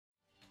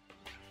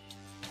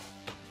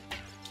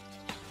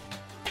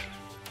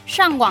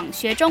上网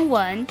学中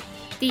文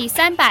第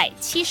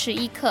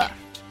371课。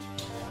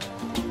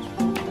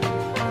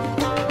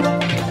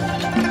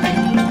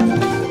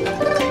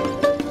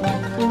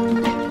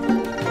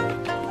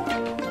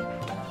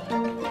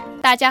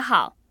大家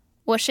好，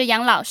我是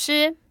杨老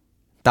师。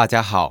大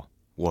家好，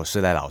我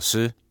是赖老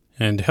师。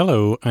And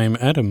hello, I'm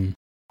Adam.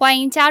 欢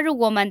迎加入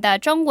我们的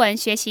中文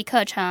学习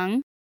课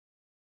程。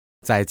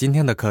在今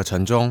天的课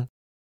程中，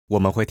我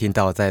们会听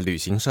到在旅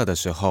行社的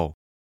时候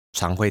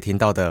常会听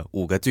到的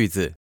5个句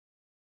子，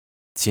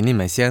请你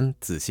们先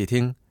仔细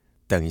听，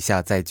等一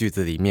下在句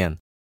子里面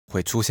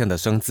会出现的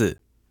生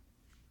字。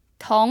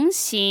同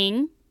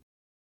行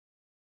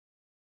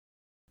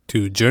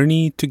To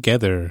journey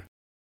together.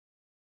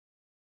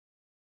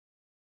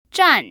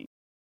 站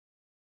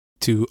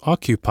To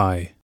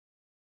occupy.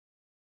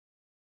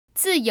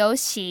 自由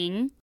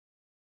行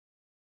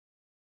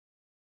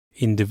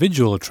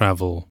Individual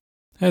travel,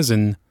 as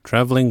in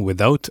traveling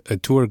without a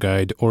tour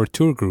guide or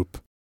tour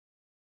group.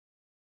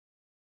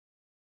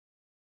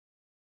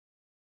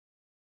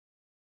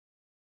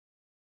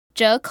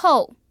 折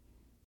扣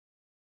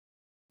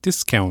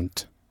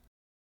Discount.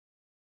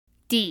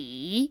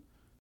 底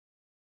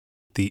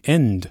The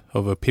end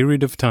of a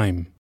period of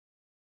time.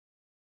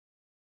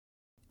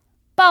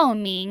 报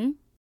名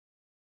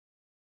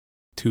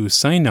To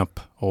sign up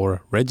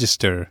or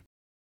register.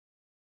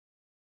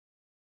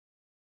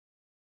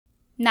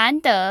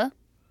 难得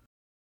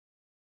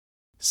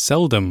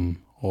Seldom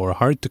or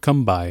hard to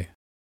come by.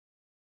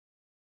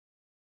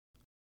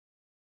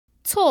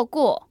 错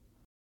过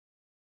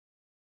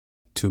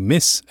To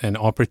miss an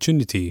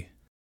opportunity.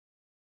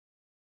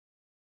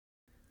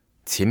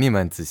 请你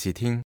们仔细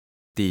听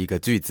第一个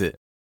句子。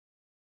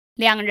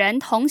两人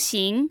同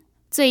行，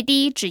最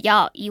低只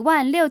要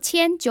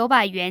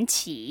16900元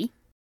起。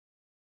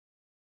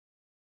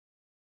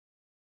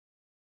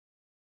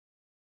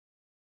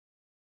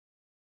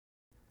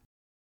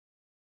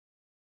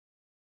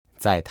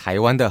在台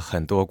湾的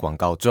很多广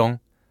告中，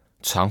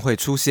常会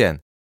出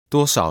现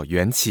多少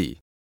元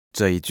起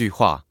这一句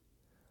话。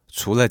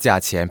除了价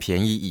钱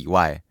便宜以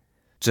外，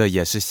这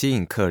也是吸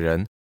引客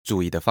人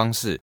注意的方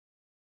式。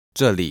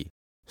这里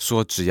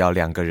说只要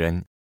2个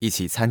人一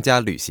起参加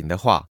旅行的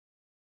话，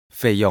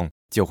费用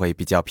就会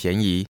比较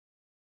便宜。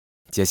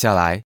接下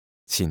来，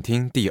请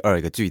听第2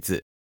个句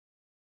子。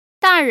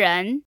大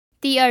人、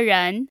第2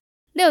人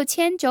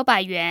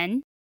6900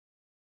元。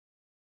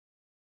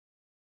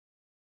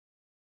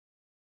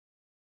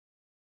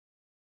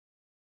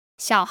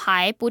小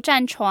孩不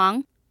占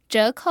床，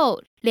折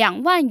扣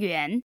2万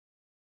元。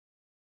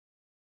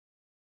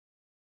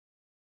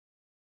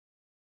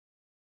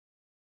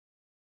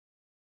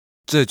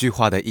这句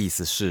话的意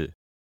思是，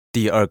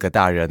第2个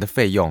大人的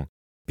费用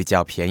比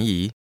较便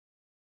宜。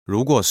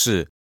如果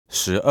是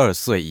12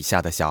岁以下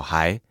的小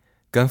孩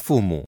跟父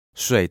母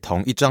睡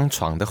同一张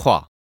床的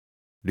话，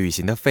旅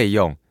行的费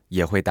用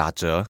也会打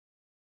折。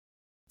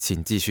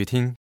请继续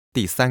听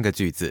第3个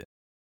句子。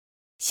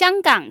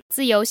香港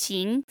自由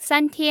行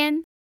3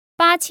天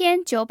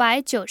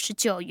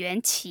，8999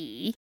元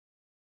起。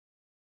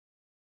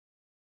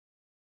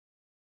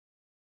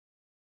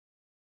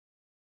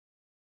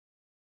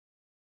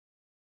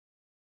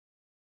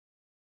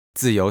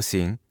自由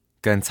行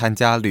跟参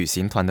加旅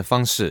行团的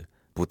方式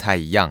不太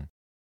一样。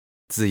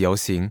自由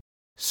行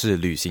是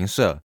旅行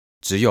社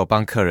只有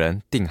帮客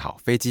人订好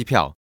飞机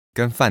票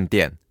跟饭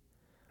店，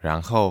然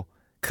后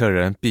客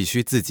人必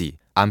须自己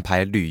安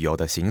排旅游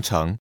的行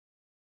程，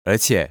而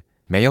且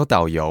没有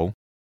导游。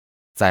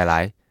再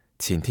来，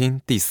请听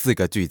第4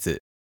个句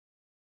子。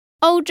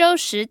欧洲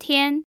10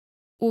天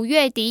，5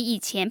月底以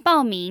前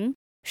报名，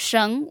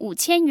省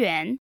5000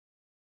元。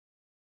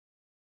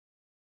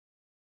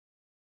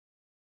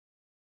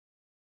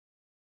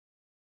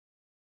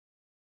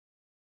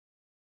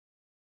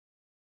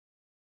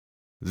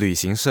旅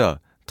行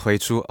社推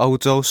出欧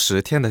洲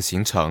10天的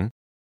行程，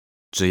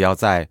只要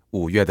在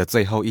5月的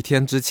最后1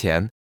天之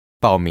前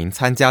报名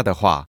参加的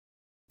话，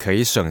可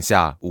以省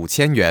下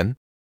5000元。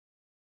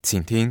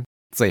请听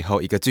最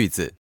后一个句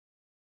子。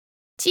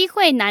机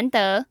会难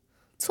得，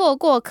错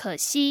过可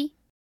惜。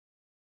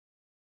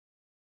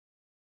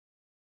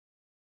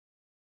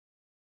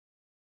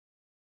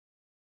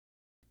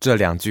这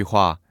2句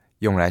话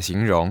用来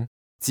形容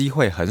机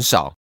会很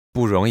少、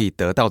不容易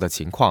得到的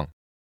情况。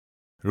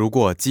如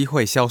果机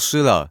会消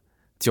失了，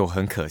就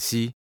很可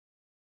惜。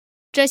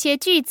这些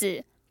句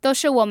子都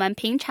是我们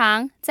平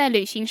常在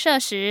旅行社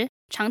时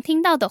常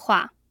听到的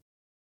话。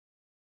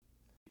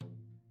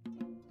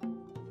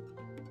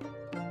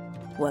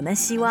我们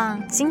希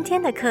望今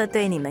天的课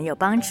对你们有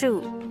帮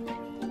助。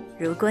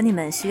如果你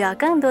们需要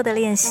更多的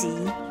练习，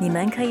你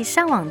们可以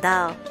上网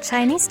到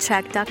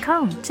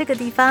ChineseTrack.com 这个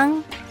地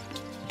方。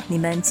你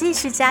们继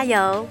续加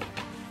油！